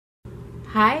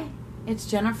Hi, it's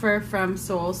Jennifer from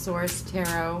Soul Source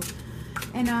Tarot,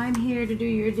 and I'm here to do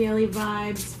your daily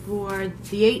vibes for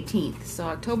the 18th, so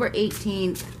October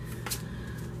 18th.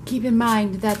 Keep in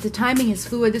mind that the timing is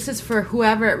fluid. This is for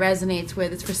whoever it resonates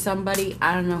with. It's for somebody.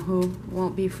 I don't know who. It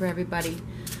won't be for everybody.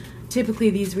 Typically,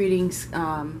 these readings,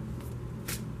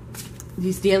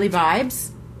 these daily vibes,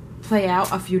 play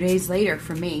out a few days later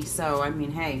for me. So, I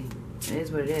mean, hey, it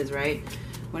is what it is, right?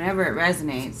 Whenever it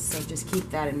resonates, so just keep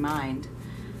that in mind.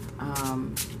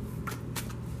 I'm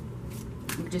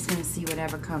just going to see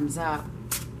whatever comes up.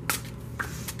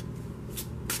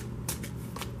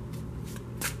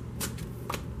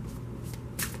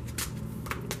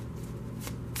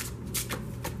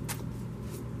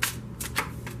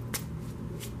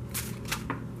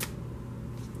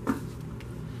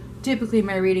 Typically,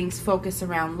 my readings focus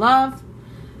around love.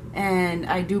 And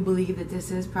I do believe that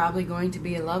this is probably going to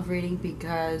be a love reading,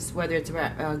 because whether it's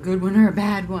a good one or a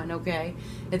bad one, okay,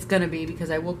 it's going to be,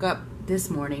 because I woke up this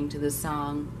morning to this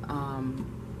song.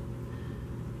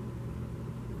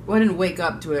 Well, I didn't wake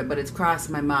up to it, but it's crossed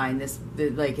my mind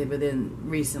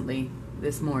recently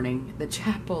this morning. The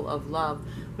Chapel of Love.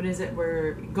 What is it?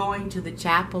 We're going to the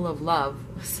Chapel of Love.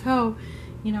 So,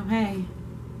 you know, hey.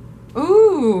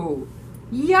 Ooh!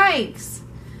 Yikes!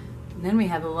 And then we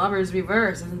have the Lover's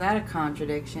Reverse. Isn't that a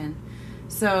contradiction?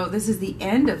 So this is the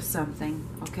end of something,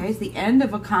 okay? It's the end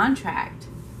of a contract.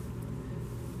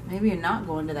 Maybe you're not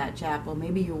going to that chapel.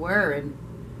 Maybe you were, and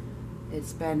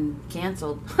it's been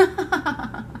canceled.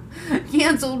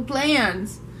 Canceled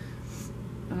plans.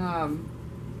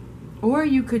 Or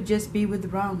you could just be with the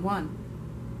wrong one.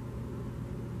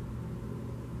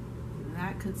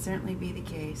 That could certainly be the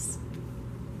case.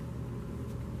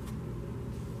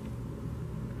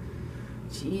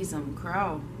 Jeez,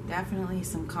 crow. Definitely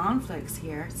some conflicts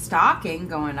here. Stalking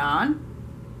going on.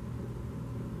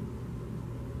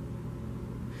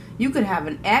 You could have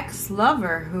an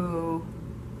ex-lover who...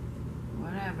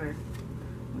 whatever.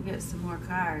 We'll get some more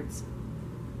cards.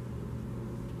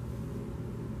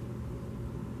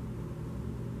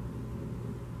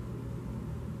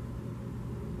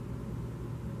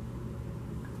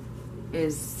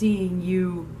 Is seeing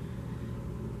you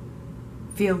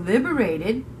feel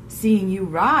liberated, seeing you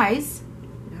rise.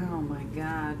 Oh my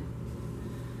God.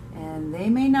 And they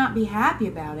may not be happy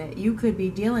about it. You could be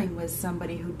dealing with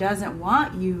somebody who doesn't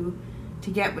want you to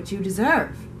get what you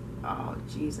deserve. Oh,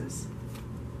 Jesus.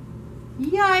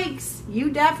 Yikes. You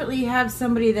definitely have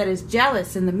somebody that is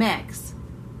jealous in the mix.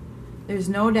 There's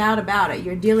no doubt about it.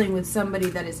 You're dealing with somebody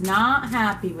that is not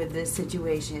happy with this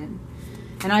situation.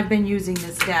 And I've been using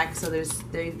this deck, so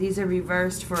these are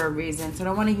reversed for a reason. So I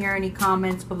don't want to hear any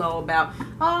comments below about,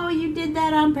 oh, you did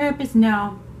that on purpose.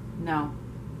 No, no.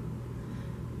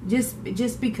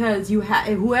 Just because you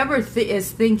whoever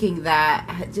is thinking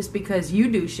that, just because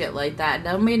you do shit like that,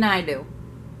 doesn't mean I do.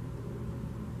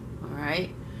 All right.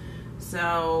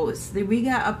 So we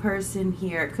got a person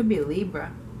here. It could be a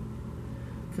Libra.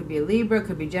 Could be a Libra.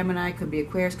 Could be Gemini. Could be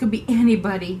Aquarius. Could be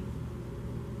anybody.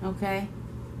 Okay.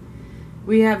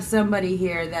 We have somebody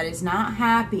here that is not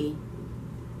happy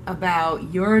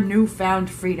about your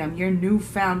newfound freedom, your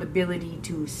newfound ability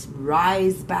to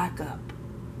rise back up.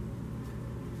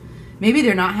 Maybe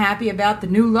they're not happy about the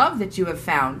new love that you have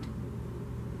found.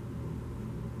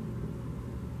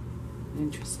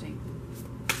 Interesting.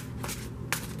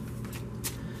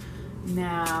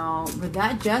 Now, with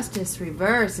that Justice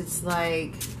reverse, it's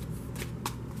like...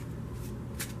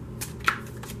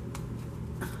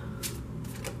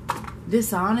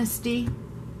 dishonesty.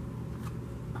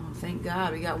 Oh, thank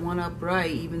God we got one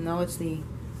upright, even though it's the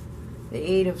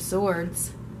Eight of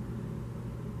Swords.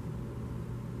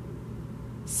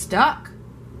 Stuck.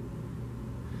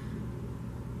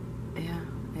 Yeah.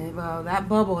 Well, that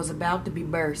bubble is about to be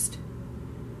burst.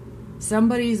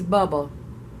 Somebody's bubble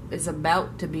is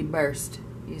about to be burst.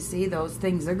 You see, those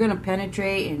things, they're going to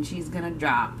penetrate and she's going to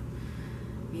drop.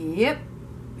 Yep.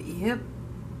 Yep.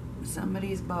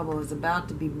 Somebody's bubble is about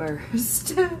to be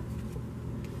burst.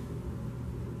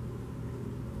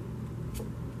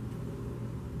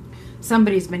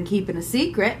 Somebody's been keeping a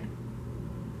secret.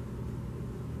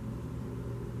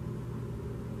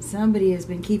 Somebody has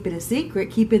been keeping a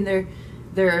secret, keeping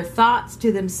their thoughts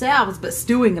to themselves, but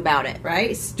stewing about it,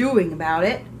 right? Stewing about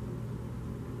it.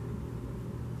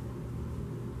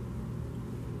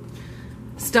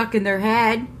 Stuck in their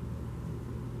head.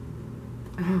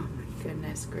 Oh,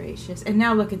 goodness gracious. And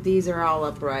now look at these, are all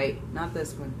upright. Not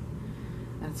this one.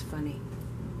 That's funny.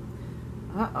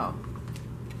 Uh-oh.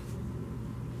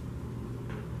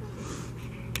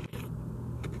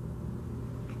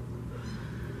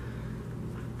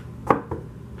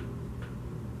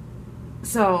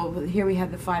 So here we have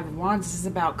the Five of Wands. This is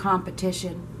about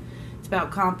competition. It's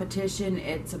about competition.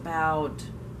 It's about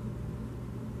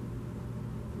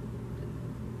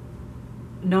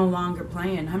no longer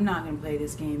playing. I'm not going to play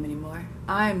this game anymore.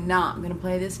 I'm not going to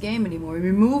play this game anymore.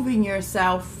 Removing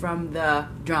yourself from the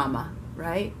drama,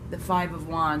 right? The Five of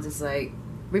Wands is like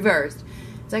reversed.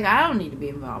 It's like, I don't need to be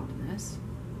involved in this.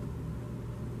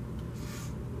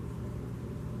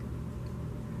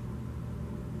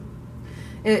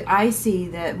 I see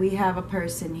that we have a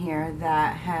person here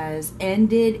that has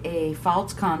ended a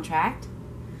false contract.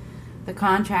 The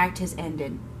contract has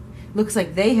ended. Looks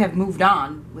like they have moved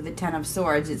on with the Ten of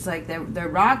Swords. It's like the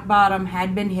rock bottom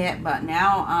had been hit, but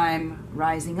now I'm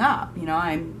rising up. You know,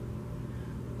 I'm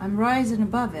rising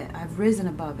above it. I've risen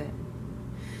above it.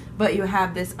 But you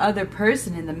have this other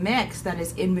person in the mix that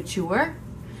is immature.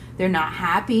 They're not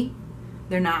happy.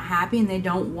 They're not happy, and they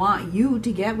don't want you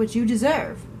to get what you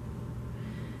deserve.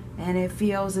 And it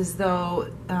feels as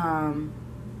though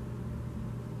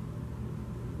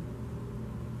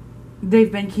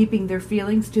they've been keeping their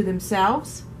feelings to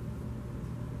themselves.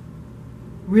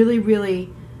 Really,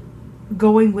 really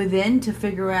going within to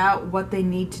figure out what they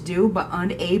need to do, but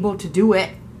unable to do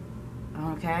it.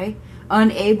 Okay?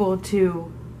 Unable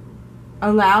to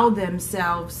allow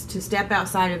themselves to step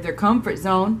outside of their comfort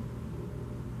zone.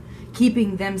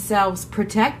 Keeping themselves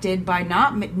protected by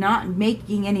not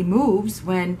making any moves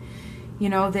when, you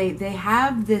know, they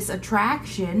have this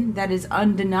attraction that is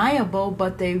undeniable,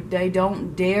 but they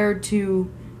don't dare to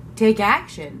take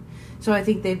action. So I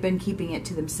think they've been keeping it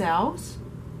to themselves.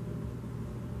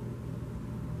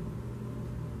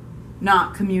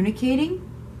 Not communicating.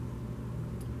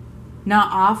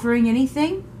 Not offering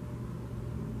anything.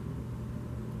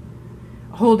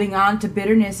 Holding on to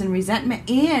bitterness and resentment,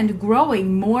 and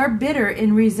growing more bitter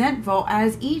and resentful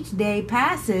as each day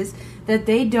passes, that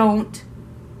they don't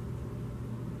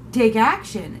take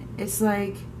action. It's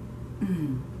like,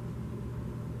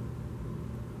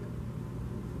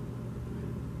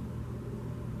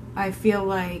 I feel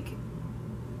like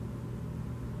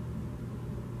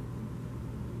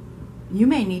you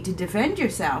may need to defend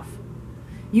yourself.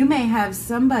 You may have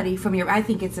somebody from your, I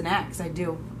think it's an ex, I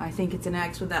do. I think it's an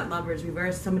ex with that Lover's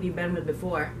reverse, somebody you've been with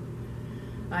before.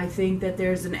 I think that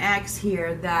there's an ex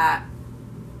here that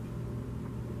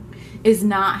is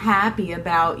not happy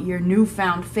about your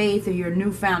newfound faith or your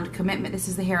newfound commitment. This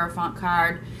is the Hierophant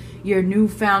card. Your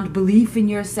newfound belief in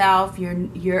yourself,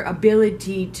 your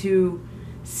ability to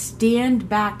stand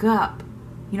back up,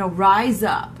 you know, rise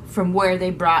up from where they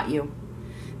brought you.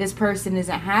 This person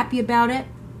isn't happy about it.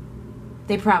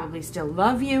 They probably still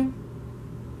love you.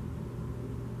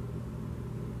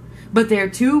 But they're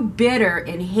too bitter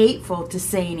and hateful to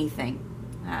say anything.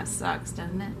 That sucks,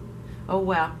 doesn't it? Oh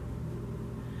well.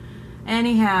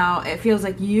 Anyhow, it feels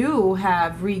like you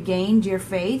have regained your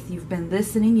faith. You've been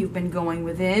listening. You've been going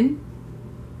within.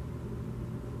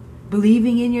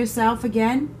 Believing in yourself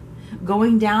again.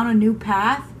 Going down a new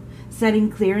path.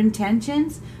 Setting clear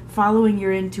intentions. Following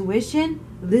your intuition.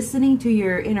 Listening to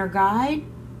your inner guide.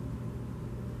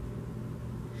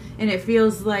 And it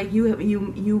feels like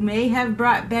you may have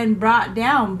been brought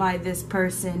down by this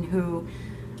person who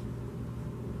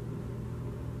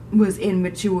was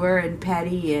immature and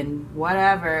petty and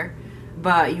whatever,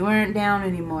 but you aren't down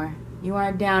anymore. You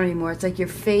aren't down anymore. It's like your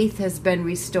faith has been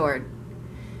restored.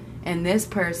 And this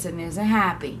person isn't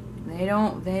happy. They're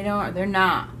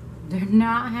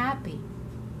not happy.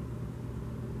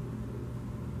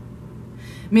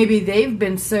 Maybe they've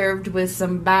been served with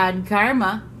some bad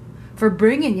karma for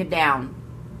bringing you down.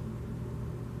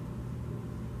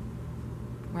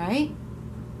 Right?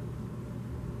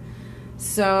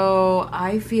 So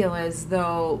I feel as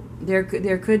though there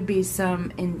could be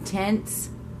some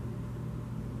intense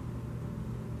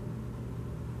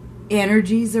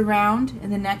energies around in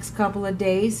the next couple of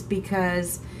days,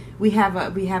 because we have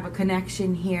a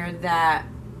connection here that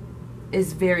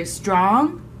is very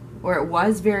strong, or it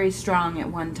was very strong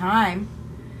at one time,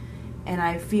 and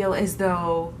I feel as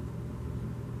though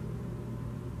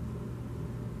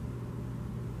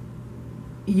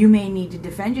you may need to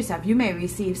defend yourself. You may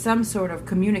receive some sort of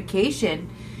communication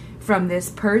from this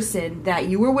person that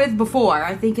you were with before.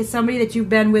 I think it's somebody that you've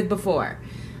been with before.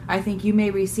 I think you may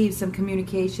receive some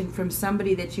communication from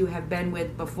somebody that you have been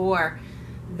with before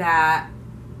that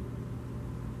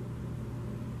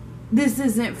this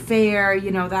isn't fair,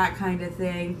 you know, that kind of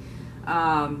thing.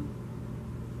 I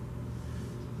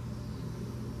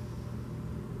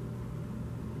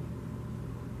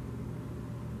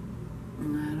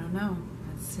don't know.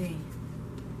 Let's see.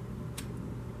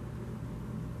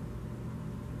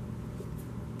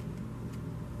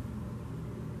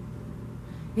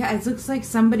 Yeah, it looks like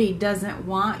somebody doesn't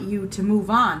want you to move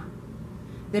on.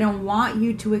 They don't want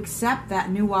you to accept that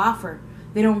new offer.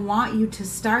 They don't want you to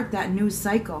start that new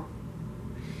cycle.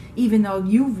 Even though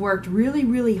you've worked really,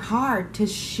 really hard to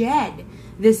shed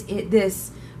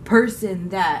this person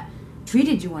that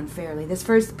treated you unfairly, this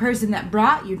first person that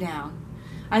brought you down.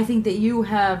 I think that you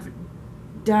have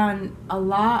done a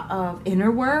lot of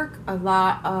inner work, a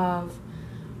lot of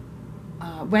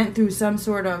went through some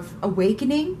sort of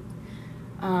awakening,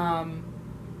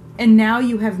 and now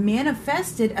you have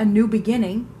manifested a new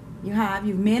beginning.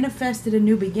 You've manifested a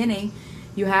new beginning.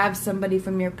 You have somebody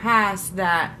from your past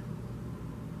that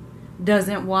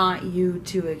doesn't want you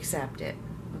to accept it.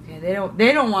 Okay, they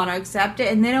don't want to accept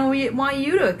it, and they don't want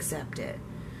you to accept it.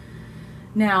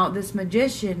 Now, this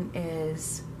magician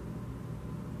is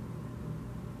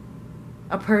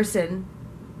a person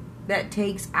that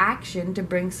takes action to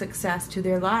bring success to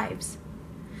their lives.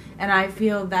 And I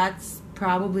feel that's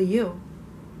probably you.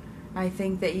 I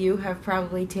think that you have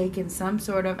probably taken some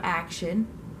sort of action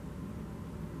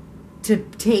to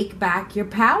take back your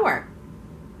power.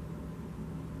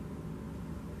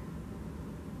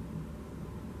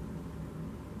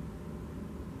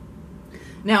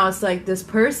 Now it's like this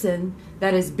person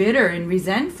that is bitter and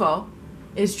resentful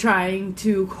is trying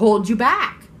to hold you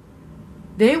back.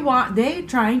 They're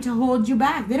trying to hold you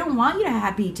back. They don't want you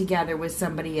to be together with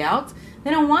somebody else. They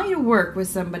don't want you to work with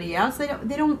somebody else. But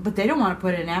they don't want to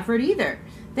put in effort either.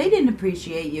 They didn't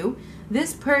appreciate you.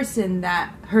 This person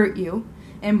that hurt you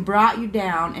and brought you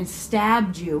down and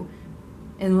stabbed you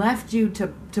and left you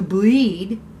to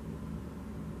bleed,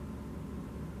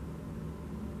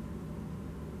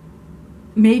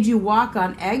 made you walk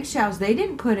on eggshells. They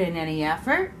didn't put in any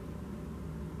effort.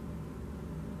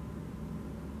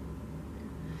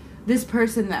 This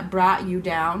person that brought you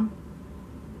down,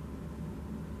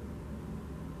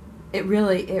 it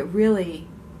really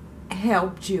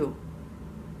helped you.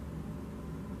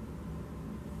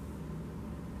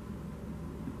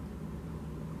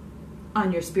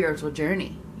 On your spiritual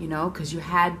journey, because you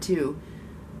had to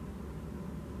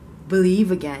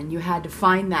believe again. You had to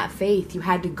find that faith. You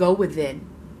had to go within.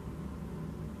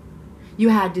 You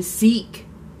had to seek.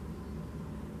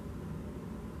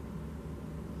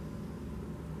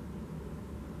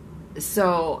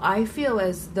 So I feel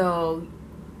as though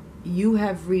you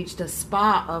have reached a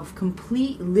spot of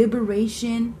complete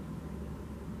liberation.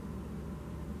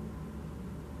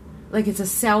 Like it's a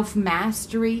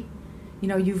self-mastery.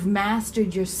 You've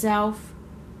mastered yourself.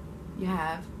 You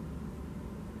have.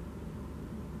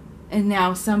 And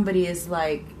now somebody is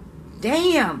like,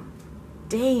 damn.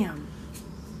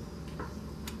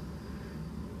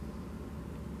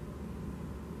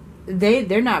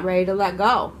 They're not ready to let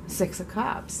go. 6 of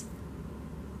Cups.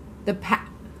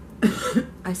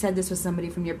 I said this was somebody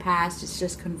from your past. It's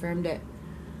just confirmed it.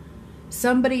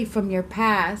 Somebody from your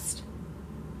past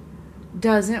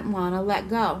doesn't want to let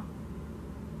go.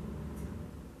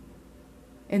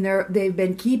 And they've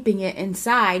been keeping it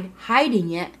inside,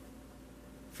 hiding it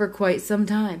for quite some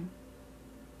time.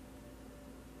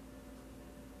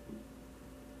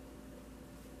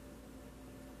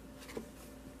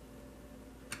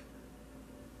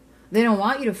 They don't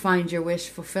want you to find your wish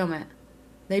fulfillment.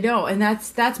 They don't. And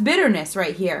that's bitterness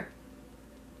right here.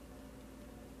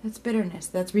 That's bitterness.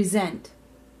 That's resent.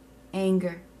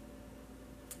 Anger.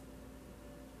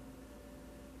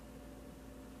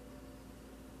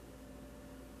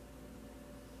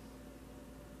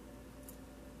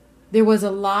 There was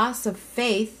a loss of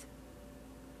faith.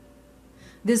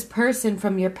 This person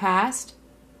from your past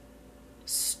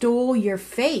stole your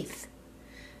faith.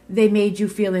 They made you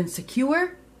feel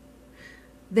insecure.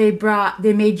 They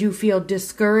made you feel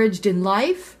discouraged in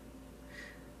life.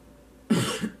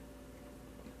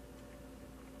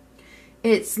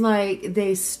 It's like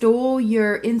they stole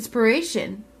your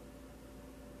inspiration.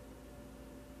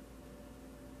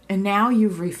 And now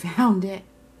you've refound it.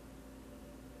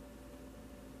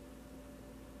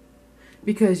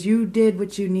 Because you did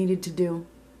what you needed to do.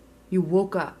 You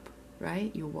woke up,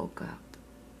 right? You woke up.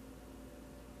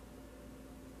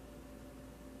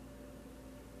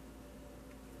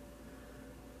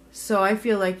 So I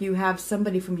feel like you have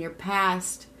somebody from your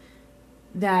past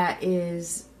that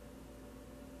is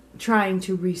trying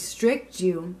to restrict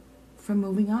you from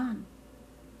moving on.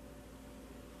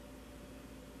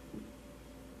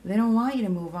 They don't want you to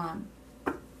move on.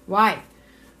 Why?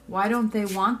 Why don't they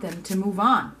want them to move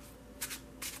on?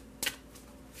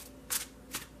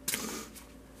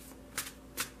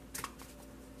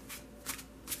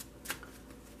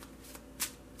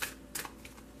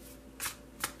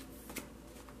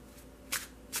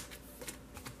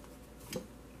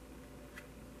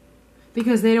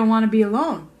 Because they don't want to be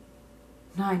alone.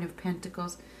 Nine of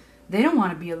Pentacles. They don't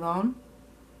want to be alone.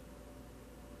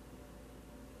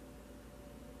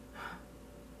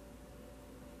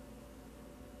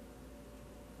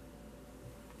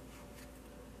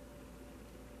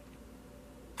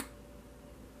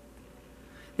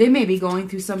 They may be going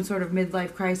through some sort of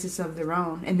midlife crisis of their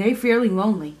own, and they're feeling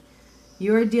lonely.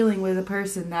 You're dealing with a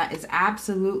person that is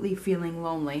absolutely feeling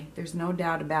lonely. There's no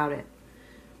doubt about it.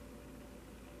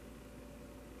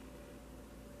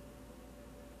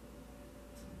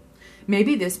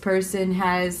 Maybe this person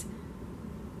has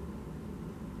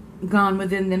gone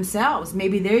within themselves.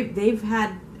 Maybe they've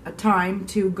had a time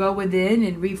to go within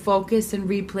and refocus and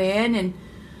replan and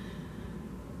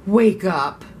wake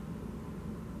up.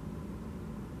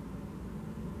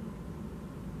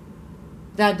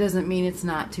 That doesn't mean it's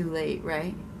not too late,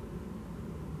 right?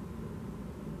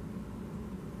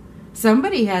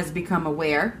 Somebody has become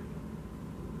aware.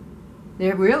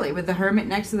 They're really, with the Hermit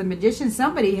next to the Magician,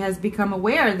 somebody has become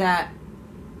aware that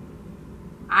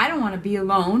I don't want to be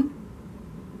alone.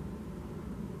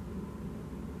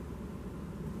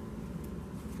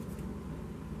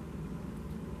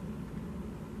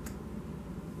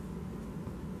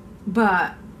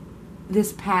 But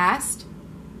this past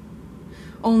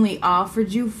only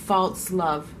offered you false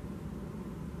love.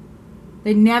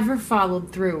 They never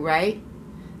followed through, right?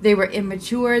 They were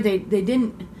immature. They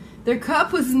didn't, their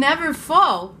cup was never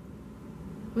full.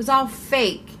 It was all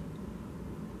fake.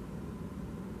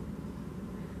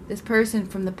 This person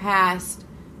from the past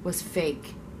was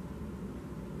fake.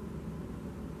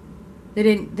 They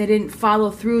didn't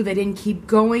follow through. They didn't keep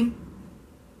going.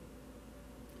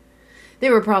 They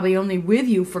were probably only with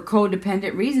you for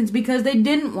codependent reasons because they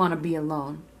didn't want to be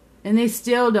alone. And they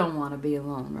still don't want to be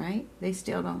alone, right? They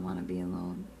still don't want to be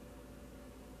alone.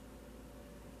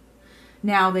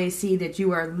 Now they see that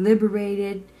you are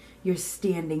liberated. You're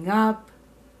standing up.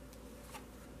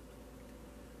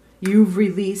 You've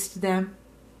released them.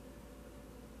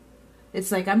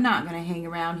 It's like, I'm not going to hang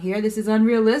around here. This is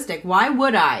unrealistic. Why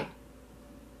would I?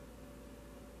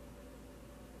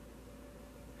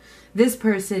 This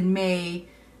person may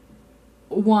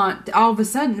want, all of a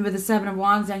sudden, with the Seven of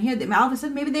Wands down here, all of a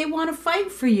sudden, maybe they want to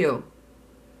fight for you.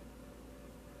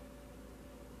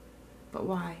 But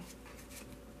why?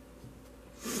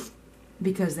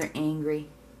 Because they're angry.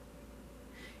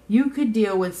 You could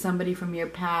deal with somebody from your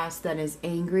past that is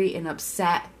angry and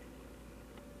upset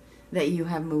that you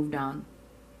have moved on.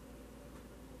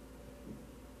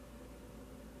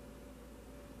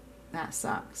 That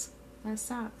sucks. That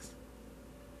sucks.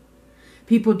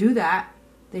 People do that.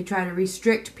 They try to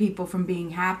restrict people from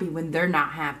being happy when they're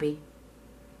not happy.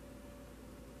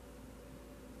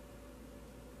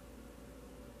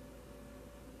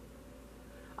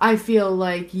 I feel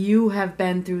like you have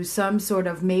been through some sort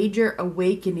of major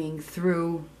awakening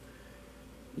through,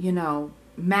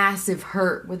 massive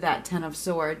hurt with that Ten of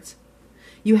Swords.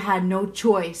 You had no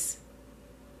choice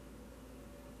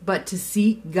but to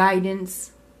seek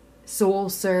guidance, soul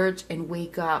search, and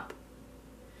wake up.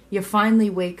 You finally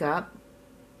wake up.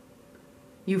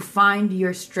 You find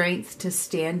your strength to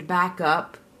stand back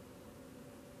up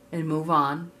and move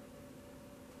on.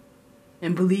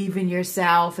 And believe in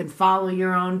yourself and follow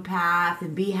your own path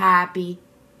and be happy.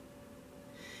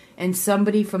 And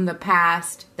somebody from the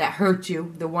past that hurt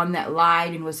you, the one that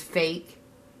lied and was fake,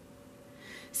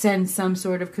 sends some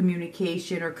sort of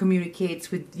communication or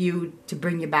communicates with you to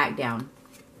bring you back down.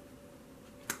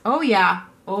 Oh yeah.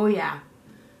 Oh yeah.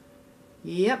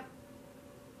 Yep.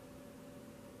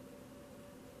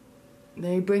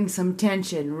 They bring some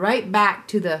tension right back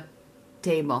to the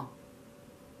table.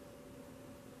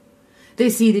 They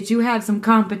see that you have some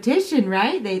competition,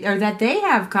 right? Or that they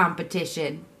have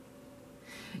competition.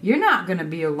 You're not going to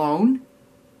be alone.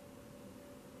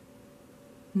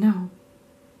 No.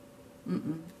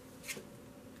 Mm-mm.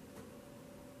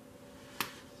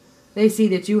 They see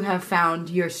that you have found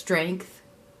your strength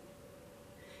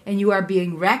and you are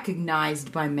being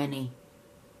recognized by many.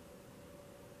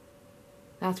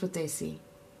 That's what they see.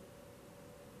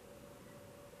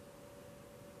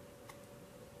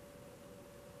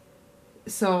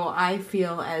 So I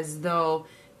feel as though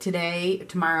today,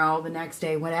 tomorrow, the next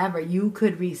day, whatever, you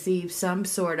could receive some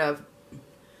sort of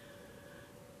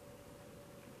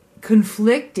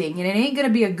conflicting, and it ain't going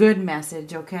to be a good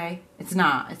message, okay? It's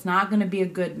not. It's not going to be a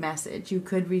good message. You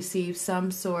could receive some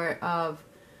sort of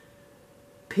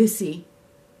pissy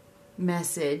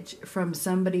message from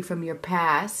somebody from your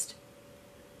past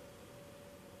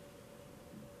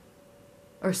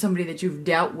or somebody that you've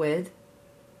dealt with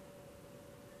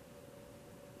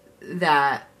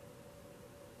that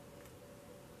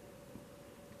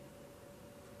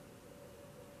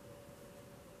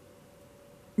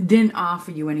didn't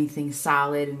offer you anything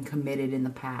solid and committed in the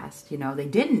past. You know, they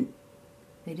didn't.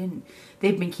 They didn't.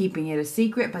 They've been keeping it a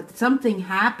secret, but something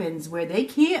happens where they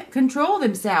can't control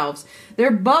themselves.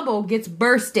 Their bubble gets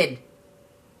bursted.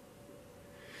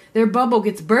 Their bubble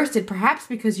gets bursted, perhaps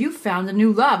because you found a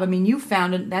new love. I mean, you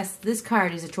found this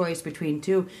card is a choice between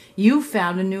two. You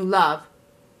found a new love.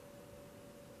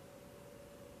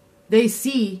 They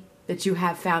see that you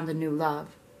have found a new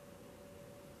love.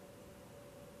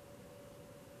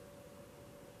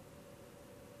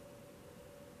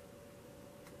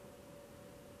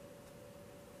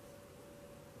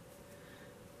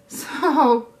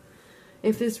 So,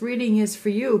 if this reading is for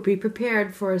you, be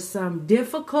prepared for some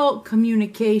difficult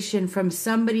communication from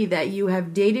somebody that you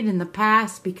have dated in the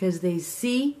past because they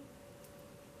see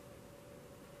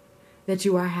that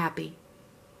you are happy.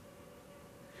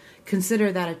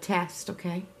 Consider that a test,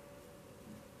 okay?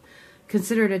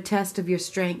 Consider it a test of your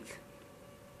strength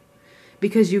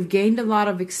because you've gained a lot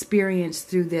of experience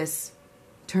through this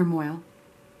turmoil.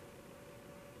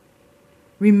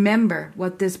 Remember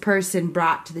what this person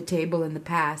brought to the table in the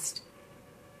past.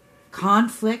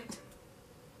 Conflict,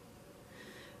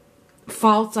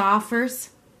 false offers.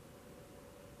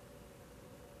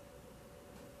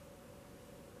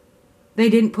 They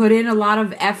didn't put in a lot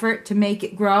of effort to make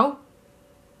it grow.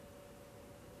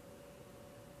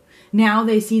 Now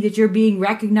they see that you're being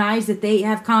recognized, that they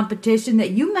have competition,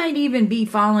 that you might even be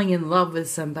falling in love with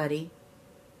somebody.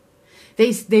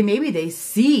 Maybe they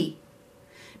see.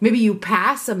 Maybe you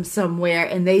pass them somewhere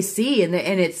and they see and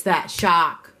it's that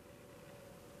shock.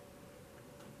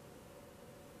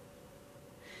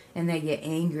 And they get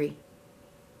angry.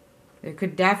 There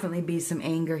could definitely be some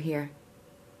anger here.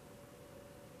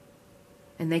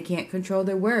 And they can't control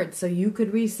their words. So you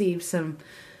could receive some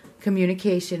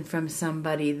communication from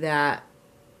somebody that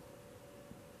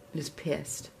is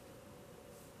pissed.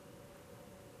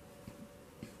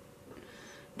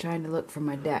 I'm trying to look for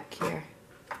my deck here.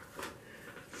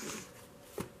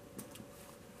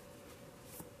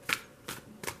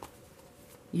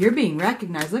 You're being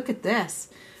recognized. Look at this.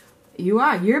 You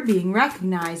are. You're being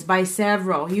recognized by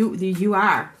several. You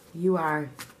are. You are.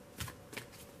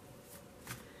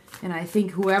 And I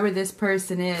think whoever this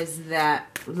person is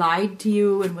that lied to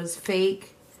you and was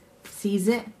fake sees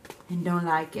it and don't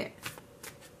like it.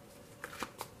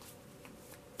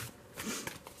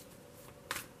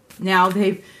 Now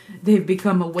they've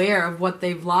become aware of what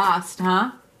they've lost,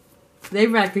 huh? They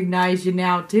recognize you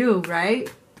now too,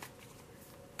 right?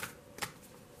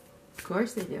 Of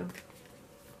course they do.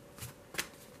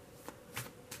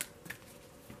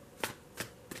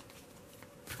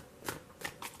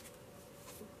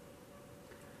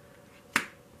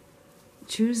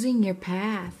 Choosing your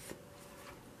path.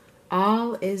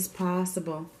 All is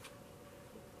possible.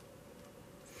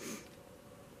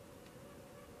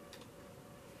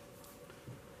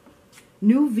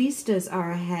 New vistas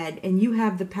are ahead, and you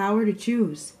have the power to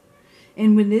choose.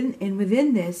 And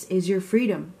within this is your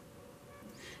freedom.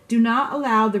 Do not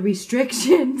allow the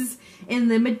restrictions and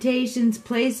limitations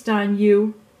placed on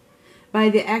you by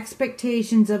the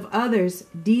expectations of others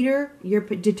deter your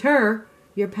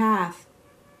path.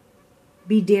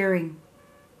 Be daring.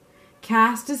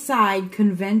 Cast aside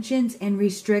conventions and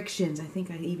restrictions. I think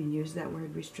I even used that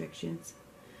word, restrictions.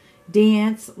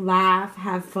 Dance, laugh,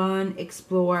 have fun,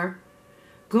 explore.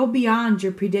 Go beyond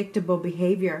your predictable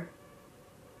behavior.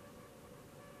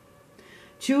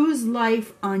 Choose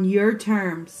life on your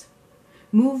terms.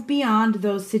 Move beyond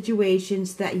those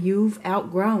situations that you've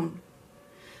outgrown.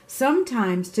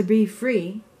 Sometimes to be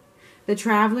free, the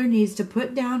traveler needs to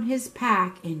put down his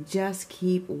pack and just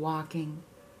keep walking.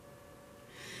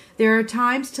 There are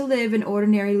times to live an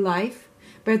ordinary life,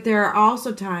 but there are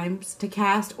also times to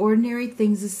cast ordinary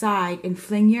things aside and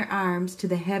fling your arms to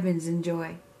the heavens in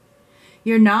joy.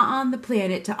 You're not on the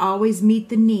planet to always meet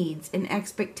the needs and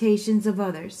expectations of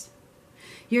others.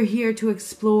 You're here to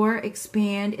explore,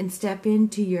 expand, and step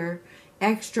into your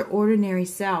extraordinary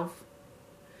self.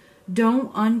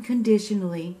 Don't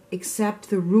unconditionally accept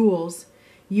the rules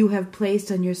you have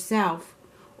placed on yourself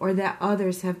or that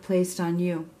others have placed on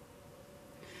you.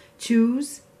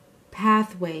 Choose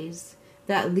pathways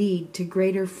that lead to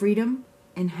greater freedom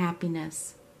and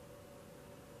happiness.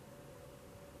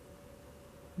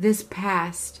 This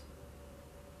past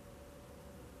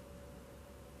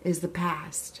is the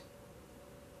past.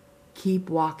 Keep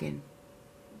walking.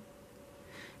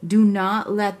 Do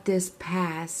not let this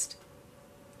past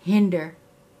hinder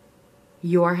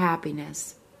your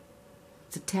happiness.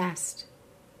 It's a test.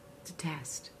 It's a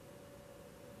test.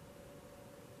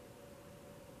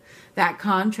 That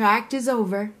contract is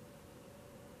over.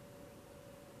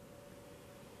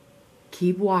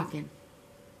 Keep walking.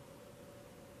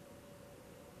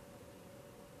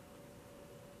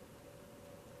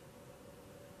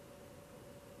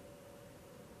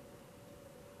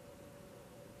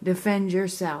 Defend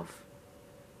yourself.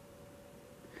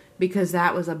 Because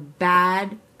that was a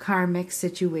bad karmic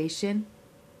situation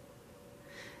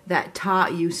that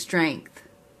taught you strength.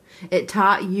 It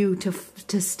taught you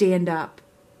to stand up.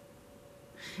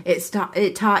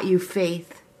 It taught you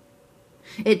faith.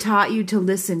 It taught you to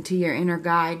listen to your inner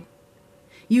guide.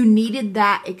 You needed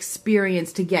that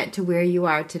experience to get to where you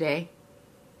are today.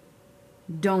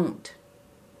 Don't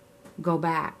go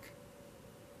back.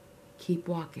 Keep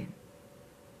walking.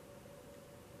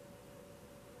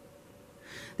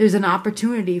 There's an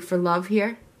opportunity for love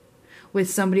here with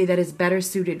somebody that is better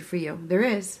suited for you. There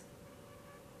is.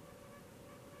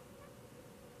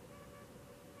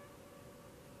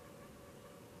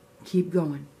 Keep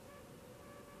going.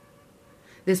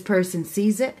 This person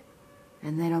sees it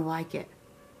and they don't like it.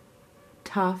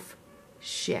 Tough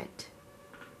shit.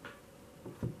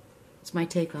 It's my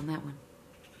take on that one.